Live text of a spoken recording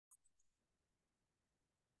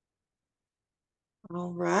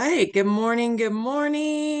All right. Good morning. Good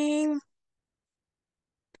morning.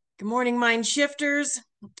 Good morning, mind shifters.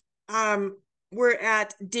 Um, we're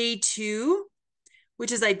at day 2,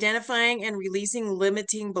 which is identifying and releasing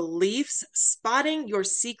limiting beliefs, spotting your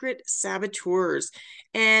secret saboteurs.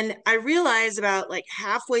 And I realized about like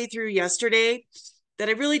halfway through yesterday that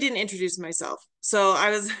I really didn't introduce myself. So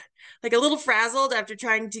I was like a little frazzled after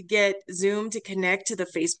trying to get Zoom to connect to the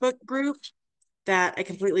Facebook group that I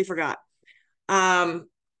completely forgot. Um,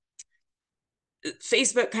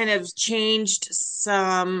 Facebook kind of changed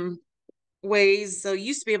some ways. So you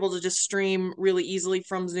used to be able to just stream really easily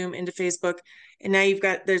from Zoom into Facebook. And now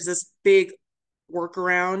there's this big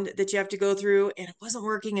workaround that you have to go through, and it wasn't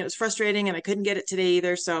working. It was frustrating, and I couldn't get it today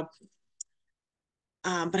either. So,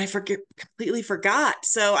 but completely forgot.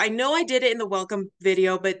 So I know I did it in the welcome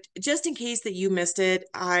video, but just in case that you missed it,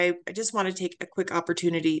 I just want to take a quick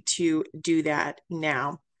opportunity to do that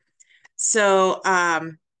now. So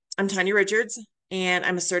I'm Tanya Richards, and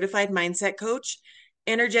I'm a certified mindset coach,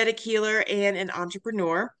 energetic healer, and an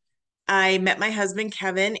entrepreneur. I met my husband,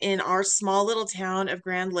 Kevin, in our small little town of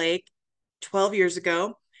Grand Lake 12 years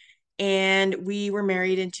ago, and we were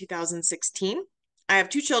married in 2016. I have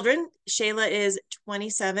 2 children. Shayla is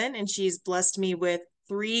 27, and she's blessed me with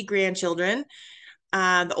 3 grandchildren.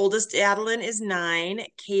 The oldest, Adeline, is 9,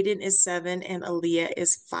 Caden is 7, and Aaliyah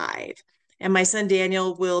is 5. And my son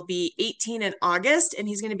Daniel will be 18 in August, and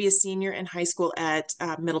he's going to be a senior in high school at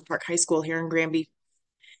Middle Park High School here in Granby.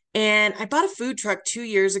 And I bought a food truck 2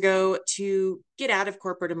 years ago to get out of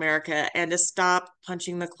corporate America and to stop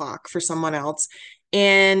punching the clock for someone else.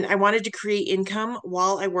 And I wanted to create income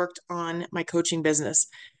while I worked on my coaching business.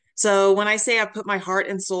 So when I say I put my heart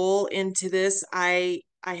and soul into this, I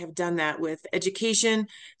have done that with education,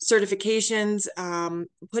 certifications,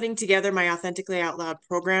 putting together my Authentically Out Loud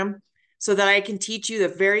program so that I can teach you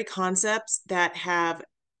the very concepts that have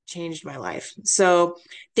changed my life. So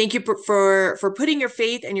thank you for putting your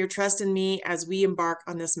faith and your trust in me as we embark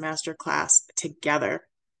on this masterclass together.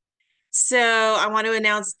 So I want to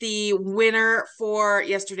announce the winner for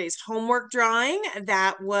yesterday's homework drawing.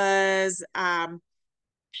 That was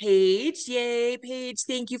Paige. Yay, Paige.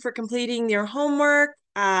 Thank you for completing your homework.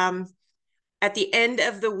 At the end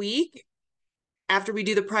of the week, after we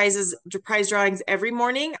do the prize drawings every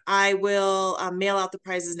morning, I will mail out the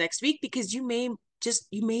prizes next week because you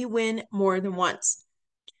may win more than once.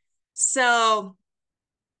 So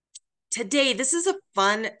today, this is a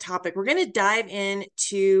fun topic. We're going to dive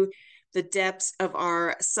into the depths of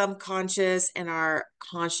our subconscious and our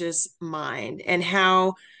conscious mind and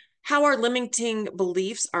how our limiting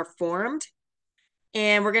beliefs are formed.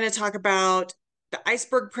 And we're going to talk about the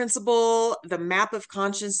iceberg principle, the map of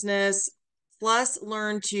consciousness, plus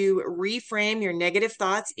learn to reframe your negative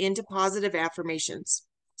thoughts into positive affirmations.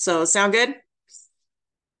 So, sound good?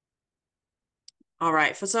 All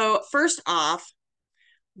right. So, first off,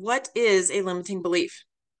 what is a limiting belief?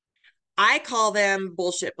 I call them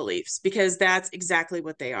bullshit beliefs because that's exactly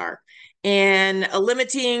what they are. And a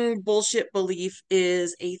limiting bullshit belief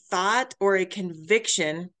is a thought or a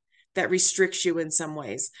conviction that restricts you in some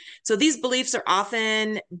ways. So these beliefs are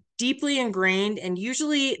often deeply ingrained, and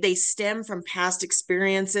usually they stem from past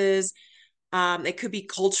experiences. It could be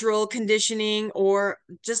cultural conditioning or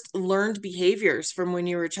just learned behaviors from when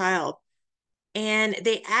you were a child. And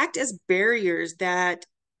they act as barriers that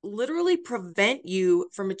literally prevent you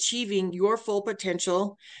from achieving your full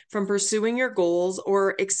potential, from pursuing your goals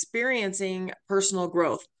or experiencing personal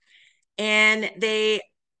growth. And they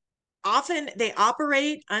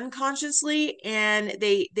operate unconsciously, and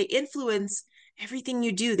they influence everything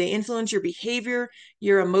you do. They influence your behavior,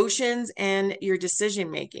 your emotions, and your decision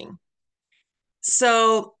making.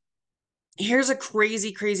 So here's a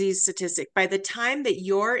crazy, crazy statistic. By the time that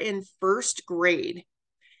you're in first grade,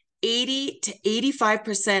 80 to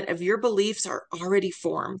 85% of your beliefs are already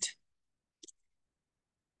formed.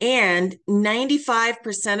 And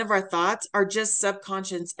 95% of our thoughts are just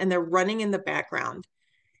subconscious, and they're running in the background.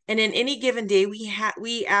 And in any given day,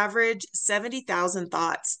 we average 70,000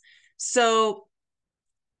 thoughts. So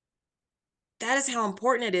that is how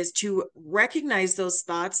important it is to recognize those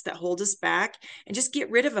thoughts that hold us back and just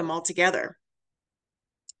get rid of them altogether.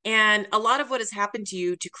 And a lot of what has happened to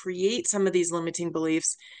you to create some of these limiting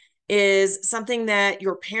beliefs is something that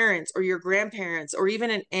your parents or your grandparents or even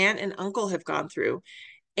an aunt and uncle have gone through.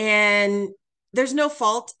 And there's no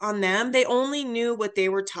fault on them. They only knew what they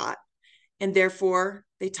were taught, and therefore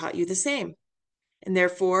they taught you the same. And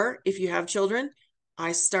therefore, if you have children,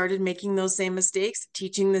 I started making those same mistakes,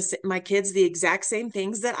 teaching my kids the exact same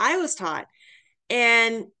things that I was taught.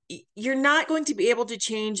 And you're not going to be able to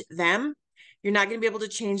change them. You're not going to be able to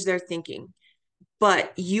change their thinking.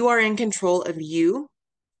 but you are in control of you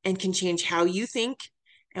and can change how you think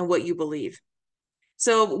and what you believe.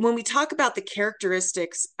 So when we talk about the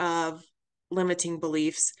characteristics of limiting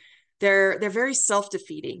beliefs, they're very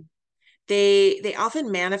self-defeating. They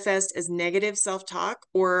often manifest as negative self-talk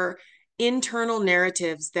or internal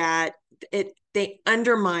narratives that they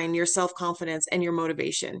undermine your self-confidence and your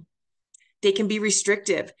motivation. They can be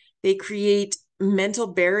restrictive. They create mental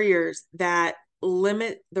barriers that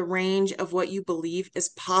limit the range of what you believe is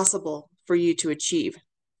possible for you to achieve.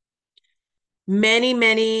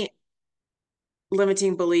 Many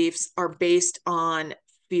limiting beliefs are based on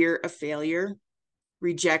fear of failure,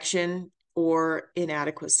 rejection, or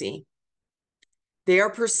inadequacy. They are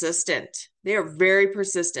persistent. They are very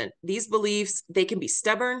persistent. These beliefs, they can be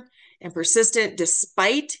stubborn and persistent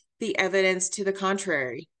despite the evidence to the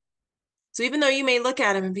contrary. So even though you may look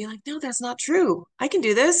at them and be like, no, that's not true. I can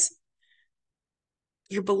do this.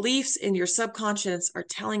 Your beliefs in your subconscious are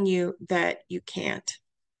telling you that you can't.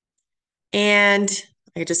 And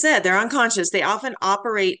like I just said, they're unconscious. They often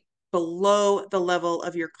operate below the level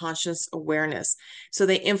of your conscious awareness. So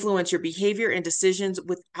they influence your behavior and decisions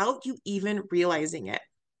without you even realizing it.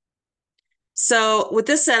 So with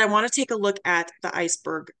this said, I want to take a look at the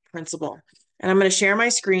iceberg principle. And I'm going to share my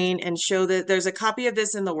screen and show that there's a copy of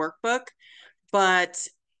this in the workbook, but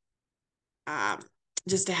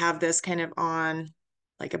just to have this kind of on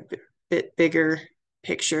like a bit bigger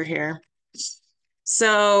picture here.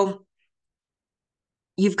 So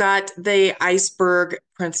you've got the iceberg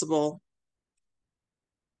principle.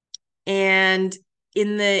 And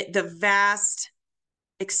in the vast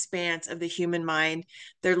expanse of the human mind,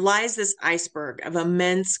 there lies this iceberg of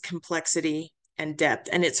immense complexity and depth,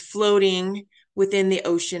 and it's floating within the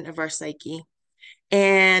ocean of our psyche.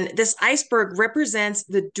 And this iceberg represents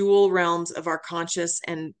the dual realms of our conscious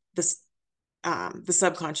and the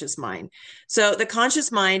subconscious mind. So the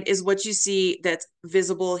conscious mind is what you see that's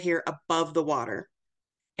visible here above the water.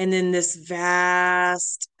 And then this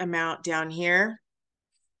vast amount down here,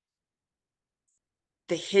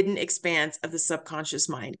 the hidden expanse of the subconscious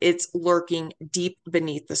mind. It's lurking deep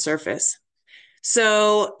beneath the surface.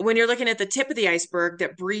 So when you're looking at the tip of the iceberg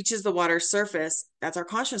that breaches the water's surface, that's our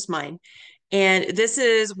conscious mind. And this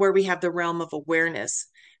is where we have the realm of awareness,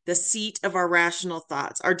 the seat of our rational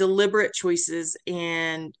thoughts, our deliberate choices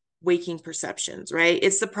and waking perceptions, right?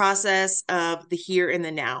 It's the process of the here and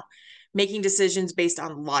the now, making decisions based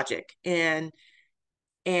on logic and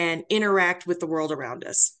interact with the world around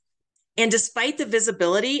us. And despite the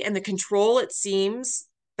visibility and the control it seems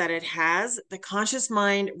that it has, the conscious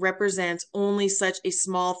mind represents only such a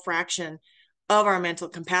small fraction of our mental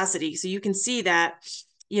capacity. So you can see that,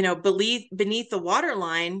 beneath the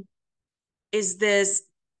waterline is this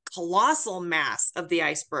colossal mass of the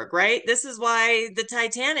iceberg, right? This is why the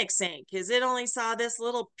Titanic sank, because it only saw this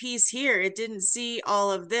little piece here. It didn't see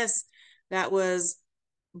all of this that was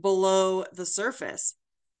below the surface.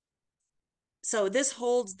 So this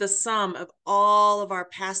holds the sum of all of our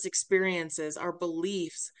past experiences, our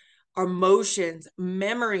beliefs, our emotions,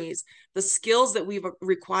 memories, the skills that we've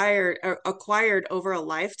acquired over a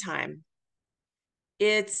lifetime.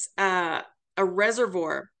 It's a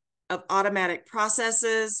reservoir of automatic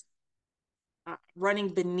processes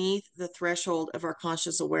running beneath the threshold of our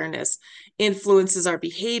conscious awareness, influences our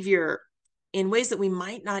behavior in ways that we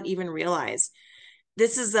might not even realize.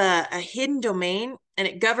 This is a hidden domain, and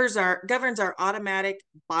it governs our automatic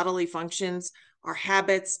bodily functions, our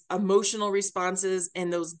habits, emotional responses,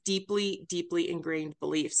 and those deeply ingrained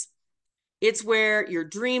beliefs. It's where your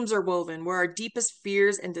dreams are woven, where our deepest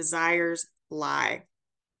fears and desires lie.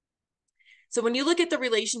 So when you look at the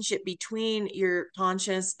relationship between your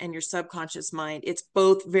conscious and your subconscious mind, it's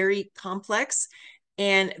both very complex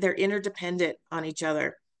and they're interdependent on each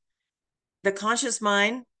other. The conscious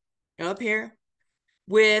mind up here,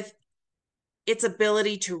 with its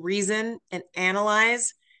ability to reason and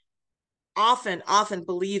analyze, often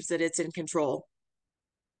believes that it's in control.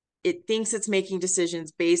 It thinks it's making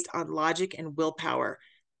decisions based on logic and willpower,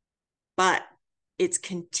 but it's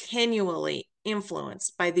continually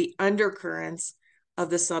influenced by the undercurrents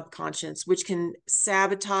of the subconscious, which can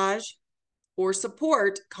sabotage or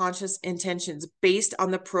support conscious intentions based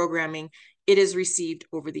on the programming it has received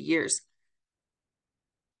over the years.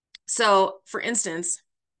 So, for instance,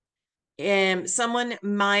 someone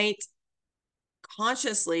might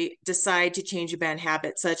consciously decide to change a bad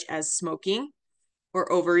habit, such as smoking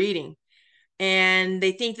or overeating, and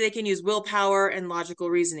they think they can use willpower and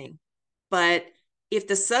logical reasoning. But if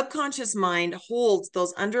the subconscious mind holds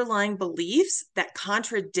those underlying beliefs that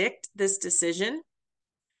contradict this decision,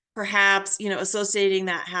 perhaps, associating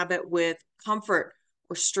that habit with comfort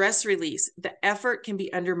or stress release, the effort can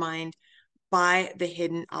be undermined by the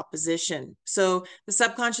hidden opposition. So the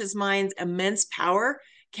subconscious mind's immense power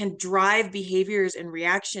can drive behaviors and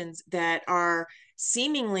reactions that are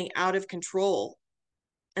seemingly out of control,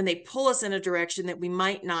 and they pull us in a direction that we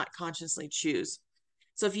might not consciously choose.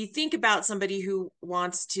 So if you think about somebody who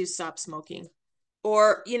wants to stop smoking,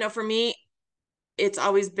 or, for me, it's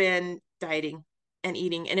always been dieting and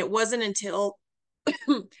eating. And it wasn't until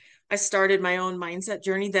I started my own mindset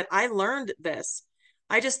journey that I learned this.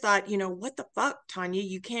 I just thought, what the fuck, Tanya,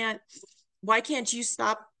 why can't you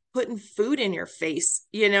stop putting food in your face,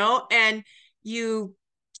 And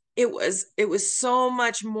it was so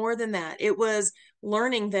much more than that. It was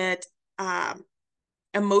learning that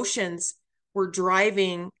emotions were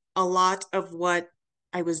driving a lot of what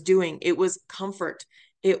I was doing. It was comfort.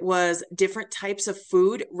 It was different types of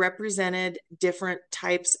food represented different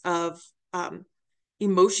types of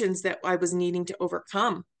emotions that I was needing to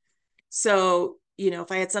overcome. So,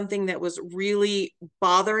 if I had something that was really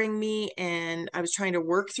bothering me and I was trying to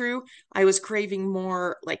work through, I was craving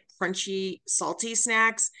more like crunchy, salty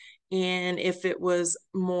snacks. And if it was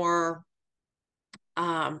more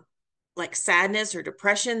like sadness or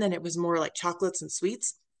depression, then it was more like chocolates and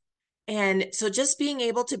sweets. And so just being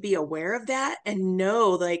able to be aware of that and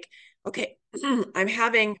know, like, okay, I'm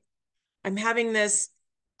having this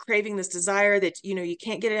craving, this desire that, you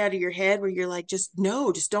can't get it out of your head, where you're like, just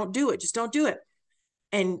no, just don't do it. Just don't do it.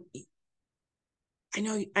 And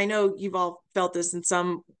I know you've all felt this in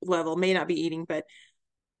some level, may not be eating, but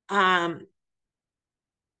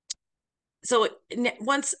so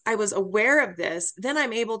once I was aware of this, then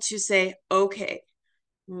I'm able to say, okay,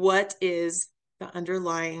 what is the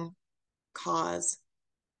underlying cause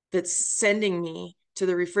that's sending me to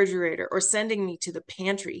the refrigerator or sending me to the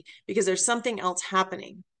pantry, because there's something else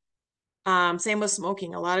happening. Same with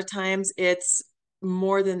smoking. A lot of times it's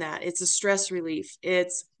more than that. It's a stress relief.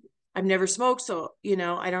 I've never smoked, so,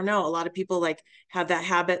 I don't know. A lot of people like have that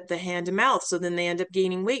habit, the hand to mouth. So then they end up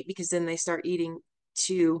gaining weight because then they start eating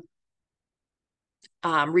to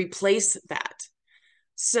replace that.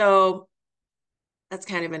 So that's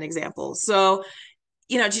kind of an example. So,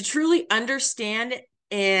 to truly understand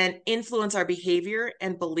and influence our behavior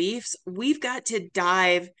and beliefs, we've got to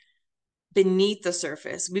dive beneath the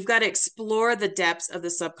surface. We've got to explore the depths of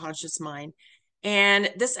the subconscious mind. And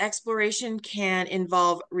this exploration can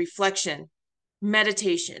involve reflection,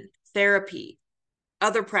 meditation, therapy,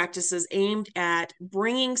 other practices aimed at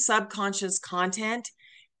bringing subconscious content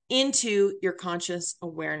into your conscious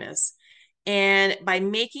awareness. And by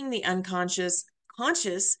making the unconscious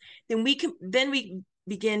conscious, then we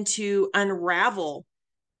begin to unravel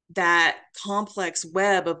that complex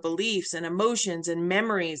web of beliefs and emotions and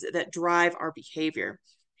memories that drive our behavior.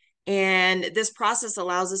 And this process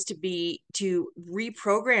allows us to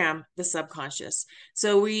reprogram the subconscious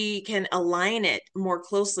so we can align it more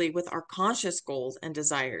closely with our conscious goals and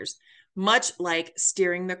desires, much like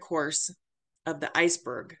steering the course of the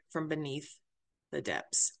iceberg from beneath the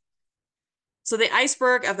depths. So the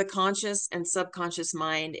iceberg of the conscious and subconscious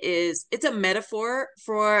mind it's a metaphor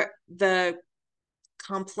for the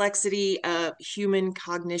complexity of human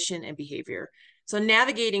cognition and behavior. So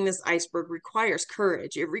navigating this iceberg requires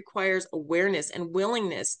courage. It requires awareness and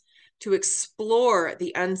willingness to explore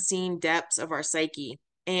the unseen depths of our psyche.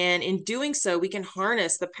 And in doing so, we can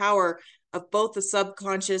harness the power of both the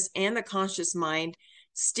subconscious and the conscious mind,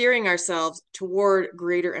 steering ourselves toward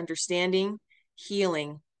greater understanding,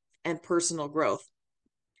 healing, and personal growth.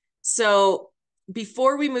 So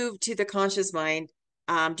before we move to the conscious mind,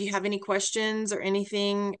 do you have any questions or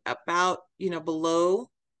anything about, below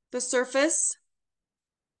the surface?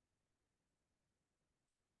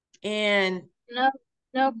 And No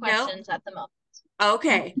no? questions at the moment.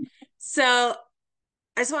 Okay. So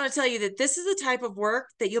I just want to tell you that this is the type of work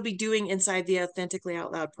that you'll be doing inside the Authentically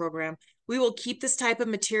Out Loud program. We will keep this type of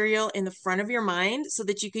material in the front of your mind so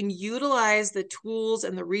that you can utilize the tools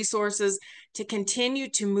and the resources to continue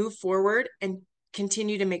to move forward and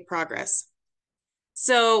continue to make progress.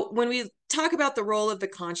 So when we talk about the role of the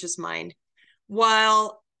conscious mind,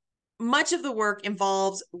 while much of the work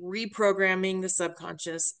involves reprogramming the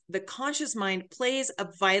subconscious, the conscious mind plays a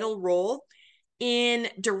vital role in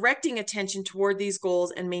directing attention toward these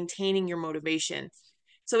goals and maintaining your motivation.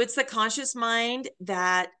 So it's the conscious mind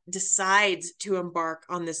that decides to embark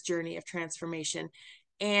on this journey of transformation,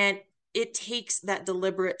 and it takes that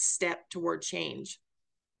deliberate step toward change.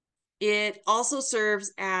 It also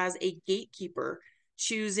serves as a gatekeeper,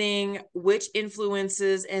 choosing which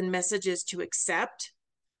influences and messages to accept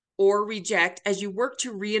or reject as you work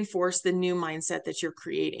to reinforce the new mindset that you're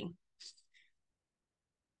creating.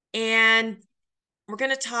 And we're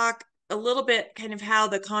going to talk a little bit kind of how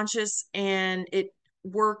the conscious and it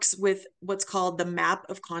works with what's called the map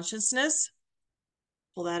of consciousness.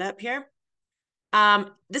 Pull that up here.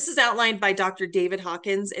 This is outlined by Dr. David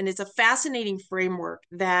Hawkins, and it's a fascinating framework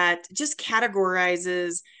that just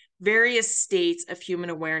categorizes various states of human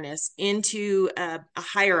awareness into a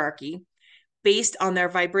hierarchy based on their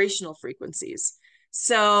vibrational frequencies.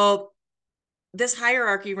 So this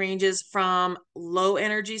hierarchy ranges from low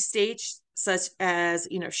energy states such as,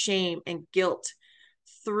 shame and guilt,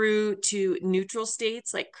 through to neutral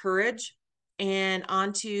states like courage, and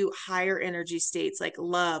onto higher energy states like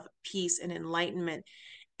love, peace, and enlightenment.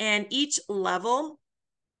 And each level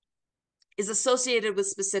is associated with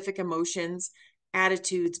specific emotions,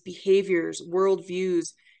 attitudes, behaviors,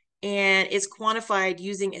 worldviews, and it's quantified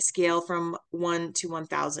using a scale from 1 to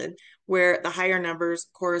 1,000, where the higher numbers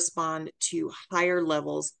correspond to higher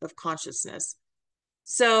levels of consciousness.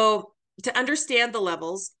 So to understand the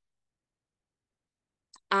levels,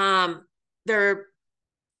 they're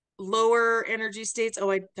lower energy states.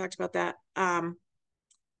 Oh, I talked about that.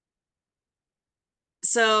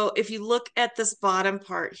 So if you look at this bottom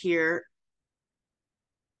part here,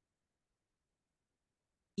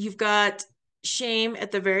 you've got shame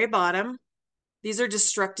at the very bottom. These are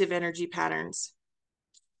destructive energy patterns.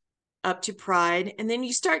 Up to pride. And then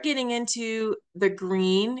you start getting into the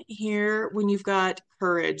green here when you've got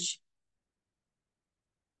courage.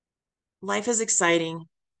 Life is exciting.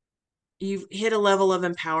 You've hit a level of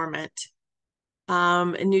empowerment.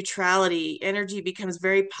 Neutrality, energy becomes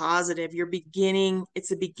very positive. It's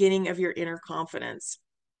the beginning of your inner confidence.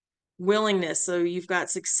 Willingness, so you've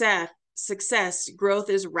got success,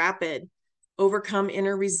 growth is rapid, overcome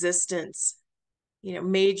inner resistance,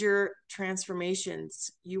 major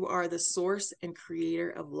transformations. You are the source and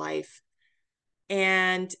creator of life.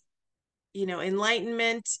 And,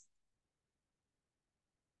 enlightenment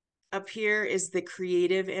up here is the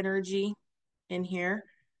creative energy in here.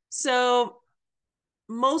 So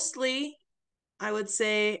mostly, I would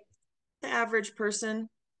say the average person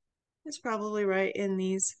is probably right in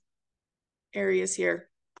these areas here.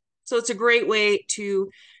 So it's a great way to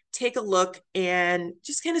take a look and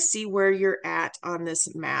just kind of see where you're at on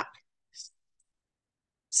this map.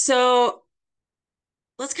 So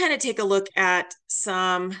let's kind of take a look at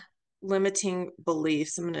some limiting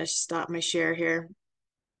beliefs. I'm going to stop my share here.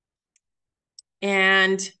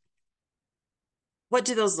 And what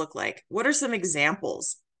do those look like? What are some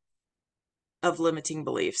examples of limiting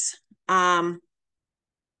beliefs? Some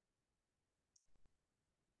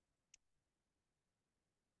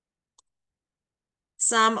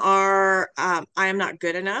are, I am not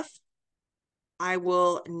good enough. I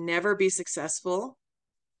will never be successful.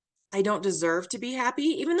 I don't deserve to be happy.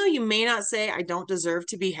 Even though you may not say, I don't deserve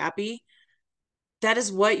to be happy, that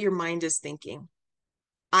is what your mind is thinking.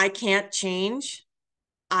 I can't change.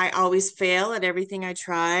 I always fail at everything I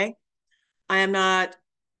try. I am not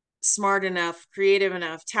smart enough, creative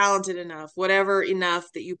enough, talented enough, whatever enough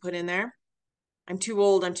that you put in there. I'm too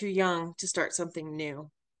old, I'm too young to start something new.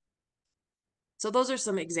 So those are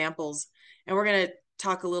some examples. And we're going to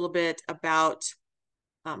talk a little bit about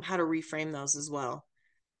how to reframe those as well.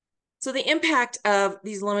 So the impact of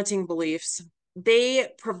these limiting beliefs, they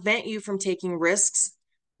prevent you from taking risks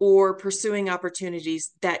or pursuing opportunities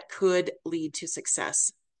that could lead to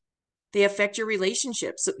success. They affect your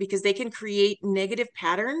relationships because they can create negative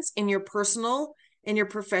patterns in your personal and your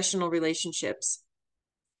professional relationships.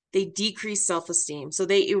 They decrease self-esteem. So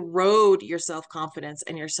they erode your self-confidence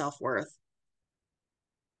and your self-worth.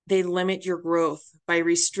 They limit your growth by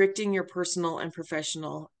restricting your personal and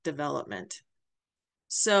professional development.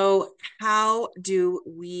 So how do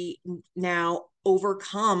we now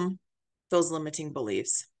overcome those limiting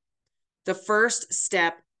beliefs? The first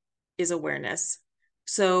step is awareness.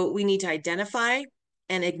 So we need to identify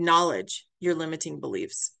and acknowledge your limiting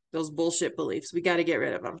beliefs, those bullshit beliefs. We got to get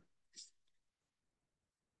rid of them.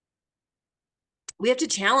 We have to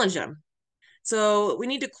challenge them. So we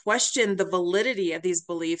need to question the validity of these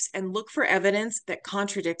beliefs and look for evidence that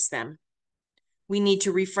contradicts them. We need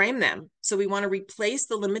to reframe them. So we want to replace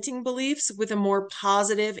the limiting beliefs with a more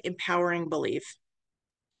positive, empowering belief.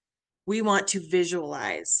 We want to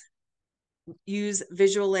visualize. Use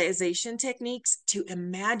visualization techniques to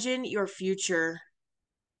imagine your future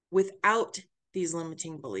without these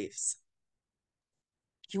limiting beliefs.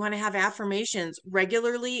 You want to have affirmations.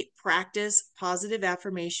 Regularly practice positive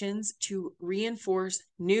affirmations to reinforce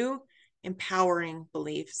new, empowering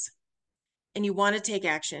beliefs. And you want to take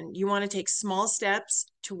action. You want to take small steps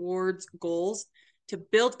towards goals to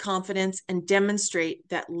build confidence and demonstrate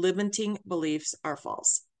that limiting beliefs are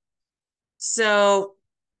false. So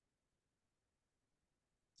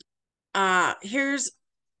Here's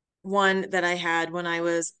one that I had when I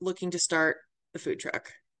was looking to start the food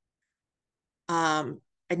truck.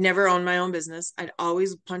 I'd never owned my own business. I'd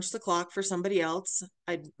always punched the clock for somebody else.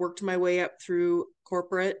 I'd worked my way up through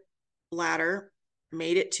corporate ladder,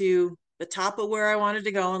 made it to the top of where I wanted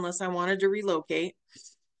to go unless I wanted to relocate.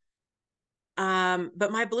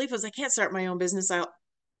 But my belief was I can't start my own business.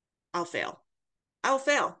 I'll fail. I'll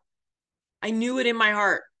fail. I knew it in my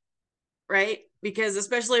heart, right? Because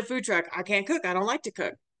especially a food truck, I can't cook. I don't like to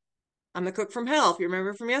cook. I'm the cook from hell, if you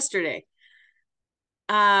remember from yesterday.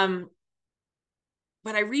 Um,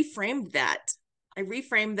 but I reframed that. I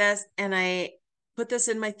reframed this and I put this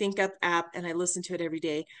in my Think Up app and I listen to it every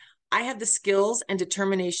day. I have the skills and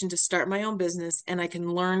determination to start my own business and I can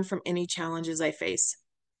learn from any challenges I face.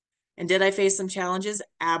 And did I face some challenges?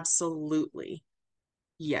 Absolutely.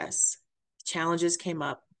 Yes. Challenges came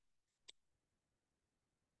up.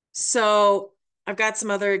 So I've got some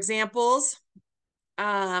other examples.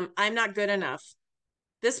 I'm not good enough.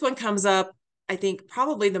 This one comes up, I think,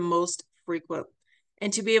 probably the most frequent.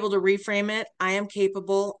 And to be able to reframe it, I am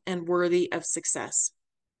capable and worthy of success.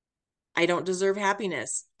 I don't deserve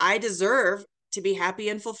happiness. I deserve to be happy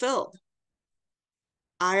and fulfilled.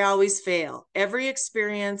 I always fail. Every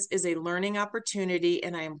experience is a learning opportunity,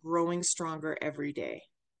 and I am growing stronger every day.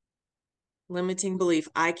 Limiting belief,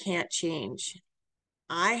 I can't change.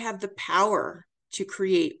 I have the power to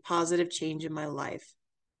create positive change in my life.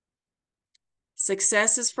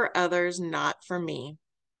 Success is for others, not for me.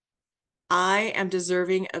 I am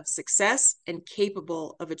deserving of success and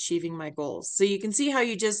capable of achieving my goals. So you can see how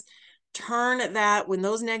you just turn that when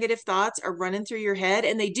those negative thoughts are running through your head,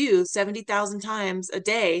 and they do 70,000 times a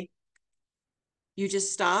day, you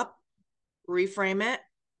just stop, reframe it,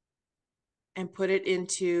 and put it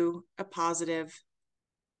into a positive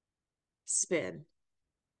spin.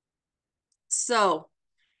 So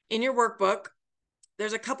in your workbook,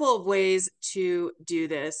 there's a couple of ways to do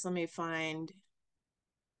this. Let me find.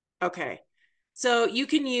 Okay. So you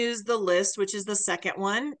can use the list, which is the second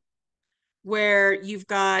one, where you've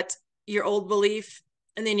got your old belief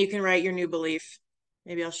and then you can write your new belief.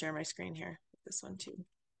 Maybe I'll share my screen here with this one too.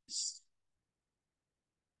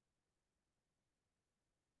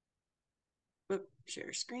 Whoop,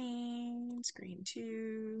 share screen, screen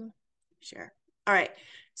two, share. All right.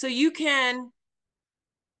 So you can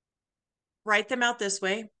write them out this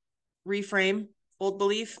way, reframe, old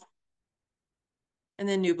belief, and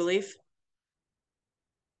then new belief.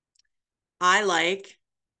 I like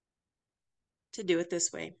to do it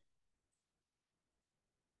this way.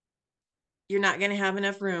 You're not going to have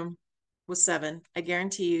enough room with 7. I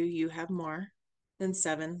guarantee you, you have more than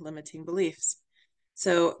 7 limiting beliefs.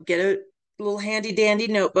 So get a little handy dandy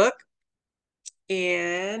notebook.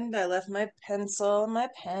 And I left my pencil, my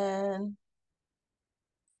pen.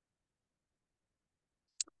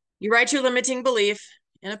 You write your limiting belief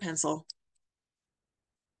in a pencil.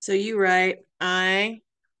 So you write, I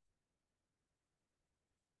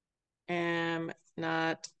am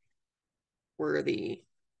not worthy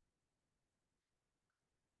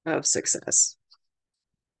of success.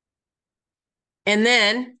 And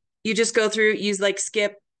then you just go through, use like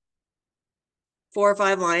skip 4 or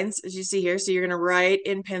 5 lines, as you see here. So you're going to write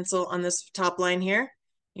in pencil on this top line here.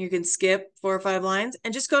 You can skip 4 or 5 lines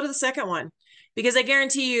and just go to the second one. Because I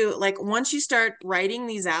guarantee you, like once you start writing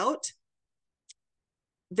these out,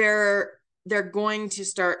 they're going to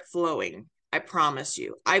start flowing. I promise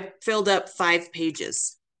you. I filled up 5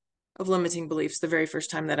 pages of limiting beliefs the very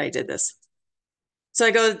first time that I did this. So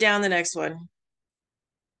I go down the next one.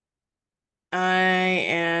 I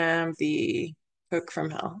am the cook from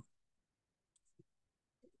hell.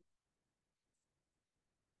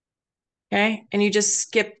 Okay. And you just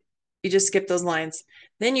skip those lines.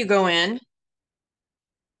 Then you go in,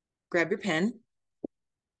 grab your pen.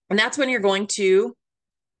 And that's when you're going to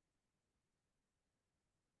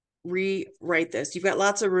rewrite this. You've got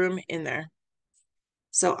lots of room in there.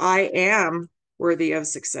 So I am worthy of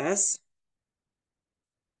success.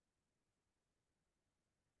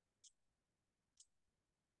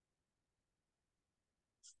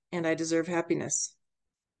 And I deserve happiness.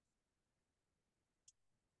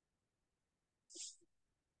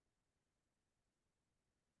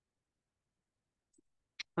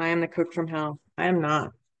 I am the cook from hell. I am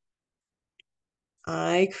not.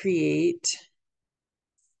 I create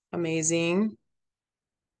amazing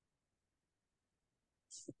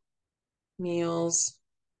meals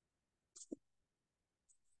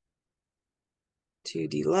to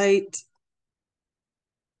delight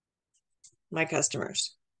my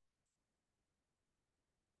customers.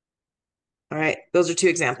 All right, those are 2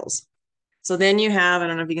 examples. So then you have, I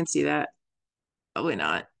don't know if you can see that, probably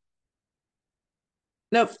not.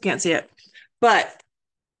 Nope, can't see it. But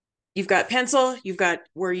you've got pencil, you've got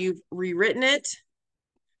where you've rewritten it,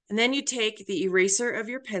 and then you take the eraser of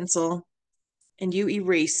your pencil and you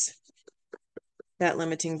erase that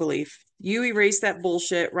limiting belief. You erase that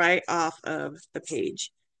bullshit right off of the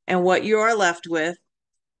page. And what you are left with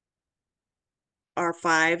are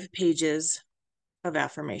 5 pages of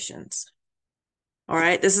affirmations. All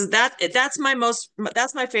right. That's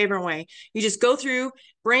my favorite way. You just go through,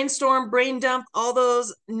 brainstorm, brain dump all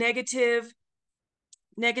those negative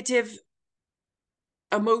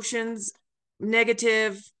emotions,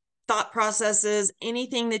 negative thought processes,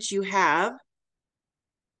 anything that you have,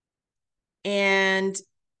 and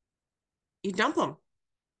you dump them.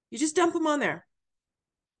 You just dump them on there.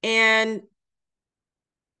 And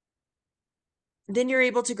then you're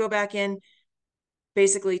able to go back in,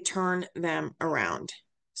 basically turn them around.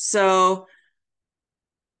 So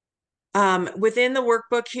within the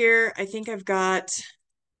workbook here, I think I've got,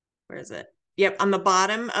 where is it? Yep, on the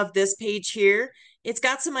bottom of this page here, it's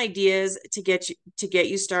got some ideas to get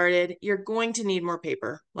you started. You're going to need more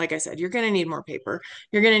paper. Like I said, you're going to need more paper.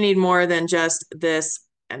 You're going to need more than just this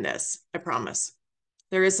and this, I promise.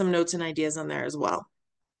 There is some notes and ideas on there as well.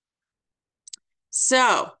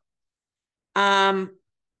 So, another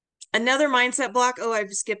mindset block, oh,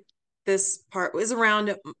 I've skipped this part, is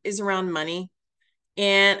around money.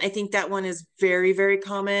 And I think that one is very, very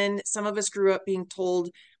common. Some of us grew up being told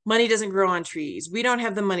money doesn't grow on trees. We don't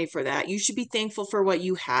have the money for that. You should be thankful for what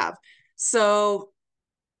you have. So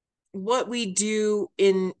what we do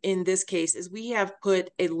in this case is we have put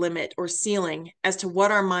a limit or ceiling as to what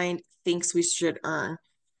our mind thinks we should earn.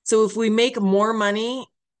 So if we make more money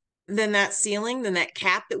than that ceiling, than that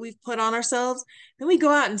cap that we've put on ourselves, then we go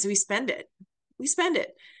out and so we spend it. We spend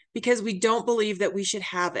it because we don't believe that we should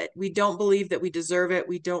have it. We don't believe that we deserve it.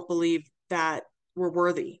 We don't believe that we're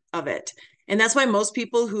worthy of it. And that's why most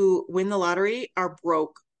people who win the lottery are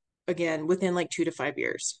broke again within like 2 to 5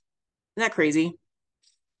 years. Isn't that crazy?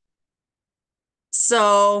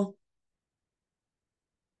 So,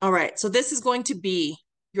 all right. So this is going to be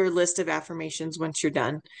your list of affirmations once you're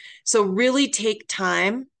done. So really take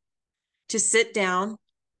time to sit down,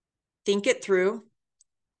 think it through.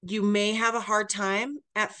 You may have a hard time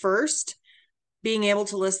at first being able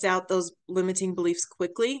to list out those limiting beliefs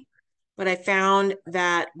quickly, but I found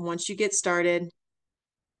that once you get started,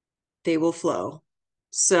 they will flow.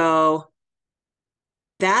 So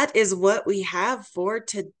that is what we have for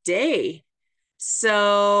today.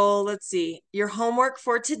 So let's see. Your homework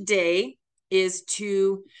for today is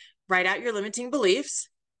to write out your limiting beliefs,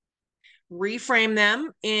 reframe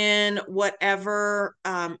them in whatever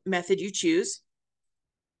method you choose.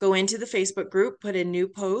 Go into the Facebook group, put a new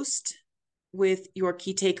post with your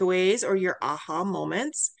key takeaways or your aha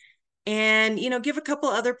moments, and give a couple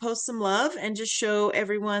other posts some love and just show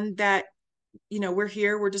everyone that we're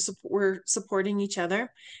here, we're supporting each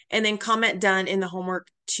other. And then comment done in the homework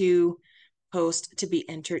to post to be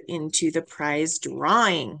entered into the prize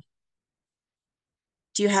drawing.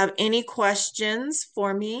 Do you have any questions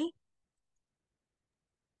for me?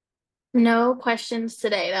 No questions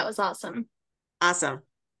today. That was awesome. Awesome.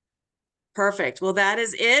 Perfect. Well, that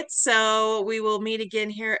is it. So we will meet again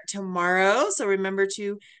here tomorrow. So remember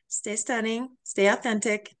to stay stunning, stay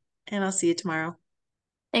authentic, and I'll see you tomorrow.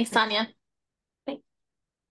 Thanks, Tanya.